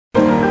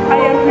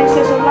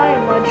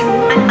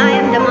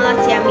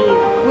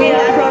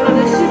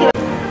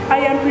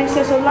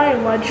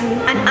Olarewaju.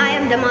 And I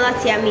am Damola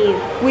Tiamiyu.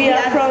 We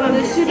are from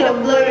the City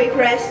of Glory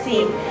Press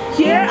team.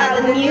 Here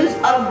are the news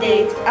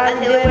updates as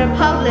they were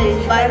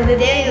published by the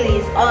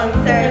dailies on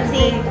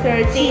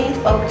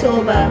 13th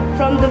October.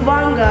 From the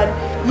Vanguard,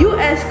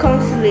 U.S.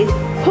 Consulate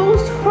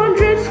hosts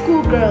 100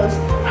 schoolgirls,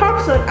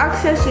 harps on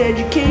access to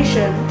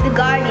education. The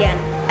Guardian,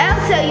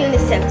 tell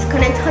UNICEF to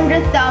connect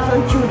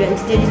 100,000 children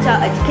to digital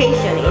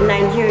education in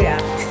Nigeria.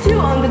 Still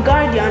on The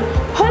Guardian,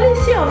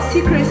 policy of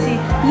secrecy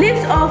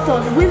leaves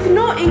authors with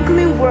no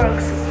inkling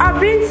works are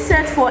being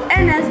set for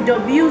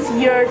NSW's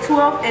Year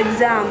 12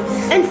 exams.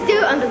 And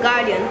still on The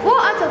Guardian,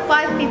 4 out of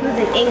 5 people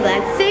in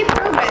England say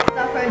progress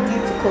suffered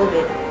due to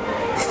COVID.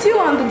 Still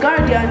on The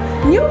Guardian,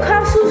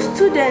 Newcastle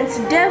students'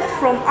 death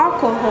from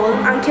alcohol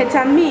and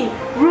ketamine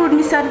ruled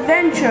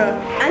misadventure.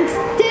 And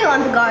still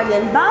on The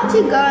Guardian,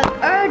 Bauchi girls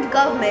urged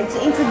government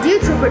to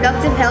introduce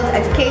reproductive health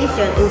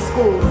education in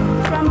schools.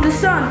 From The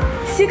Sun,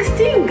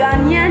 16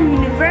 Ghanaian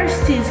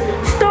universities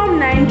storm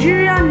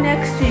Nigeria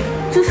next week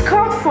to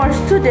scout for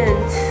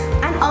students.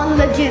 And on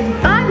Legit,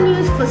 bad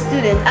news for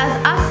students as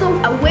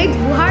ASUM awaits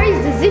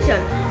Buhari's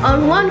decision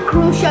on one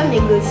crucial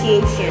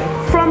negotiation.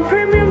 From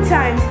Premium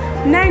Times,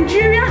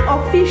 Nigerian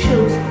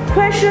officials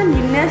question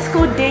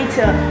UNESCO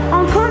data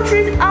on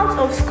countries out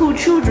of school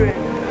children.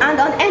 And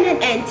on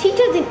NNN,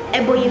 teachers in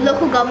Ebonyi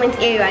local government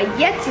area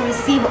yet to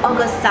receive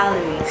August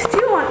salary.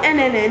 Still on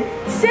NNN,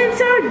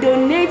 Center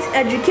donates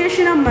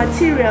educational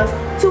materials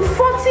to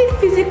 40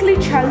 physically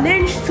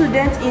challenged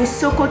students in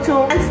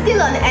Sokoto. And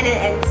still on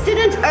NNN,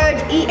 students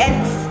urge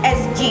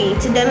ESSG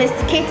to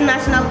domesticate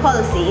national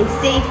policy in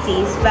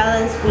safety,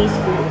 violence-free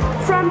schools.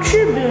 From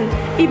Tribune,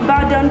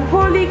 Ibadan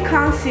Poly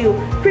Council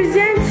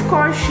presents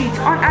score sheet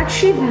on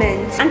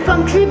achievements. And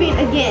from Tribune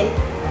again,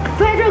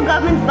 federal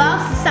government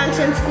vows to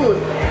sanction schools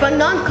for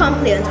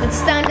non-compliance with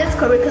standards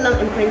curriculum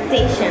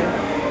implementation.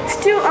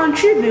 Still on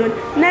Tribune,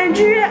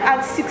 Nigeria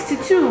at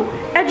 62,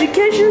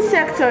 education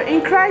sector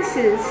in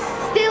crisis.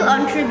 Still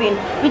on Tribune,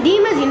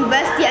 Redeemers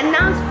University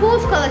announced full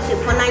scholarship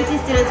for 90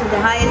 students with the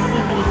highest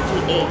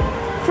CGPA.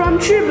 From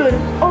Tribune,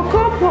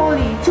 Oko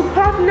Poly to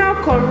partner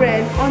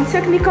Koren on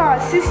technical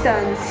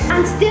assistance.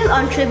 And still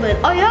on Tribune,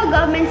 Oyo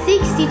government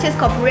seeks teachers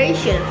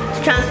cooperation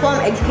to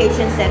transform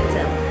education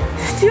sector.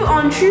 Still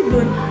on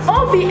Tribune,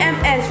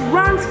 OBMS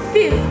ranks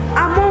 5th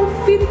among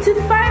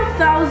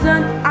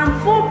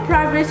 55,004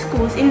 private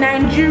schools in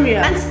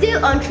Nigeria. And still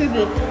on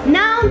Tribune,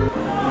 now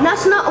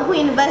National Open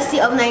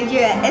University of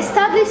Nigeria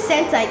established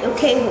center in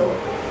Okeho.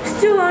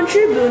 Still on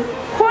Tribune,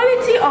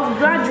 quality of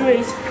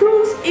graduates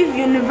proves if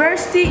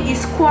university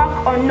is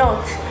quack or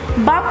not.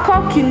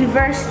 Babcock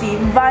University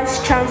Vice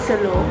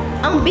Chancellor.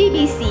 On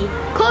BBC,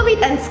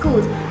 COVID and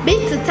schools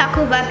bid to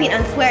tackle vaping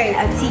and swearing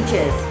at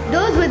teachers.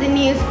 Those were the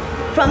news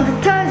from the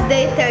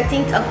Thursday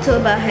 13th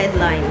October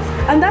headlines.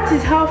 And that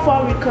is how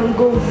far we can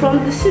go from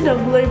the City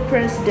of Glory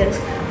Press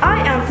Desk. I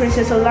am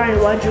Princess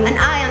Olarewaju. And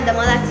I am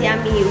Damola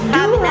Tiamiyu.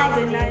 Have a nice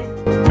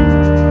day.